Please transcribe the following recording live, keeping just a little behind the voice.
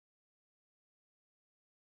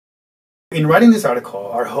In writing this article,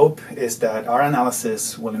 our hope is that our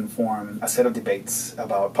analysis will inform a set of debates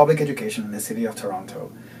about public education in the city of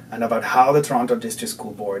Toronto and about how the Toronto District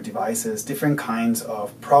School Board devises different kinds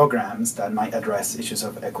of programs that might address issues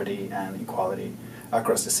of equity and equality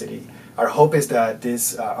across the city. Our hope is that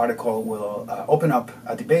this article will open up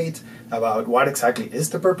a debate about what exactly is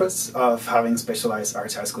the purpose of having specialized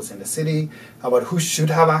arts high schools in the city, about who should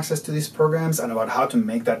have access to these programs, and about how to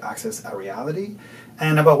make that access a reality,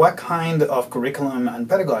 and about what kind of curriculum and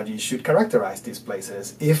pedagogy should characterize these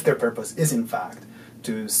places if their purpose is in fact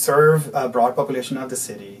to serve a broad population of the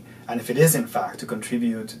city, and if it is in fact to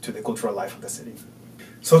contribute to the cultural life of the city.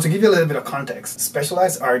 So to give you a little bit of context,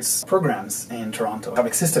 specialized arts programs in Toronto have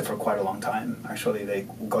existed for quite a long time. Actually, they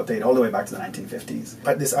date all the way back to the 1950s.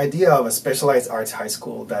 But this idea of a specialized arts high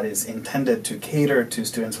school that is intended to cater to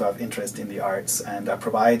students who have interest in the arts and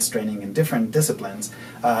provides training in different disciplines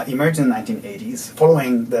emerged in the 1980s,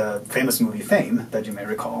 following the famous movie Fame that you may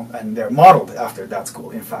recall, and they're modeled after that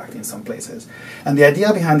school, in fact, in some places. And the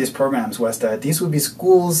idea behind these programs was that these would be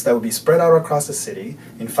schools that would be spread out across the city.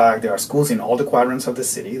 In fact, there are schools in all the quadrants of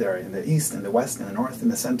the city. They're in the east, in the west, in the north, in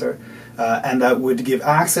the center, and that would give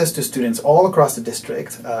access to students all across the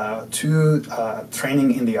district to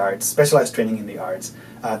training in the arts, specialized training in the arts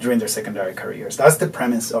during their secondary careers. That's the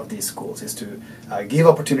premise of these schools, is to give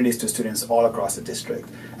opportunities to students all across the district.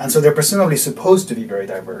 And so they're presumably supposed to be very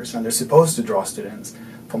diverse, and they're supposed to draw students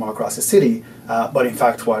from all across the city, but in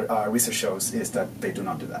fact what our research shows is that they do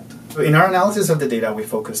not do that. So in our analysis of the data, we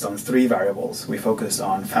focused on three variables. We focused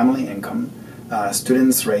on family income,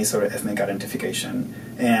 students' race or ethnic identification,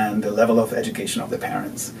 and the level of education of the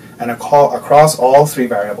parents. And across all three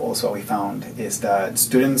variables, what we found is that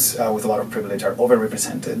students with a lot of privilege are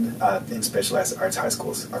overrepresented in specialized arts high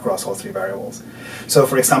schools across all three variables. So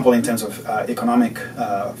for example, in terms of economic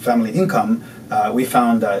family income, we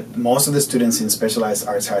found that most of the students in specialized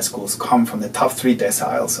arts high schools come from the top 3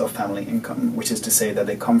 deciles of family income, which is to say that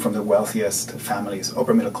they come from the wealthiest families,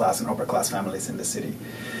 upper middle class and upper class families in the city.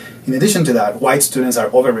 In addition to that, white students are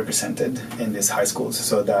overrepresented in these high schools,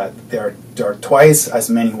 so that there are twice as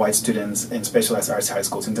many white students in specialized arts high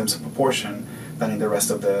schools in terms of proportion than in the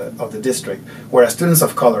rest of the district, whereas students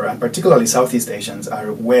of color, and particularly Southeast Asians,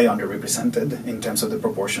 are way underrepresented in terms of the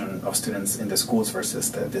proportion of students in the schools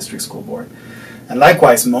versus the district school board. And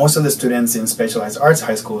likewise, most of the students in specialized arts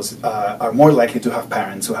high schools are more likely to have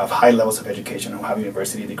parents who have high levels of education, who have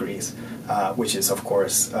university degrees, which is, of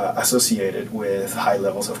course, associated with high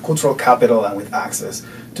levels of cultural capital and with access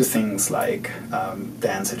to things like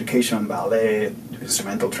dance education, ballet,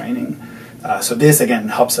 instrumental training. So this, again,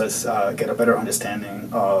 helps us get a better understanding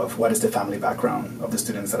of what is the family background of the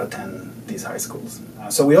students that attend these high schools.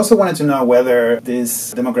 So we also wanted to know whether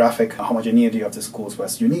this demographic homogeneity of the schools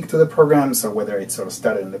was unique to the programs or whether it sort of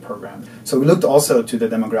started in the program. So we looked also to the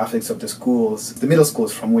demographics of the schools, the middle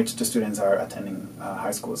schools from which the students are attending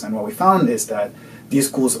high schools. And what we found is that these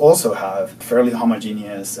schools also have fairly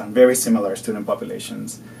homogeneous and very similar student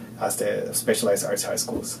populations as the specialized arts high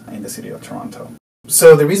schools in the city of Toronto.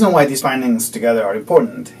 So the reason why these findings together are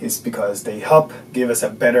important is because they help give us a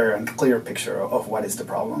better and clearer picture of what is the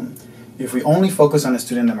problem. If we only focus on the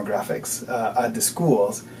student demographics at the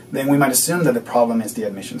schools, then we might assume that the problem is the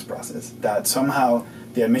admissions process, that somehow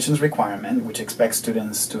the admissions requirement, which expects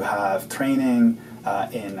students to have training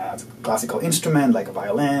in a classical instrument like a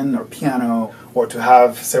violin or piano, or to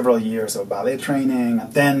have several years of ballet training,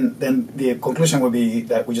 then the conclusion would be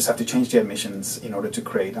that we just have to change the admissions in order to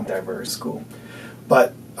create a diverse school.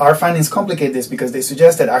 But our findings complicate this because they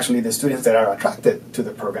suggest that actually the students that are attracted to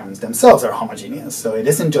the programs themselves are homogeneous. So it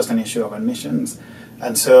isn't just an issue of admissions.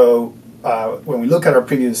 And so when we look at our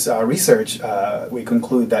previous research, we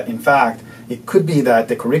conclude that in fact it could be that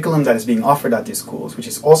the curriculum that is being offered at these schools, which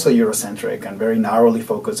is also Eurocentric and very narrowly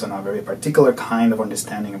focused on a very particular kind of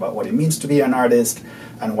understanding about what it means to be an artist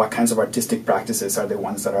and what kinds of artistic practices are the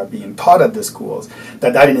ones that are being taught at the schools,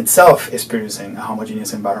 that in itself is producing a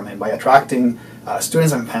homogeneous environment by attracting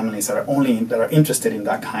students and families that are interested in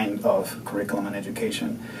that kind of curriculum and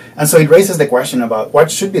education. And so it raises the question about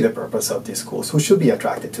what should be the purpose of these schools, who should be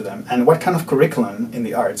attracted to them, and what kind of curriculum in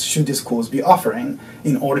the arts should these schools be offering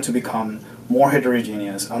in order to become more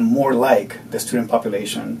heterogeneous and more like the student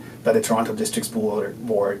population that the Toronto District School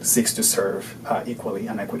Board seeks to serve equally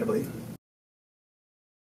and equitably.